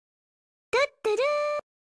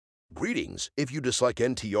greetings. If you dislike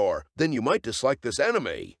NTR, then you might dislike this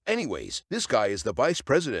anime. Anyways, this guy is the vice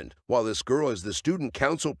president, while this girl is the student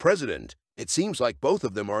council president. It seems like both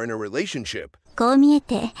of them are in a relationship. こう見え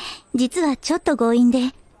て、実はちょっと強引で、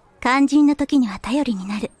肝心な時には頼りに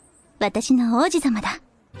なる。私の王子様だ。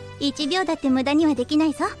1秒だって無駄にはできな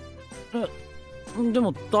いぞ。で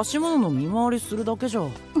も出し物の見回りするだけじゃ。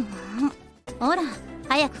ほら、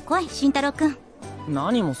早く来い、慎太郎くん。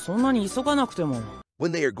何もそんなに急がなくても。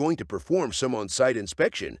When they are going to perform some on-site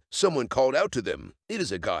inspection, someone called out to them. It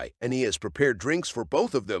is a guy, and he has prepared drinks for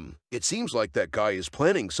both of them. It seems like that guy is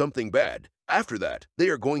planning something bad. After that, they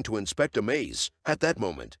are going to inspect a maze. At that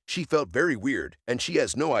moment, she felt very weird, and she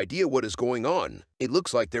has no idea what is going on. It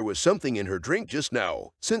looks like there was something in her drink just now.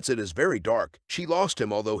 Since it is very dark, she lost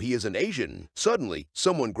him although he is an Asian. Suddenly,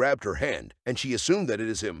 someone grabbed her hand, and she assumed that it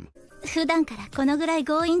is him. 普段からこのぐらい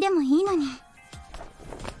強引でもいいのに。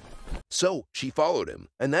So, she followed him,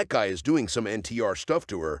 and that guy is doing some NTR stuff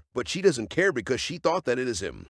to her, but she doesn't care because she thought that it is him.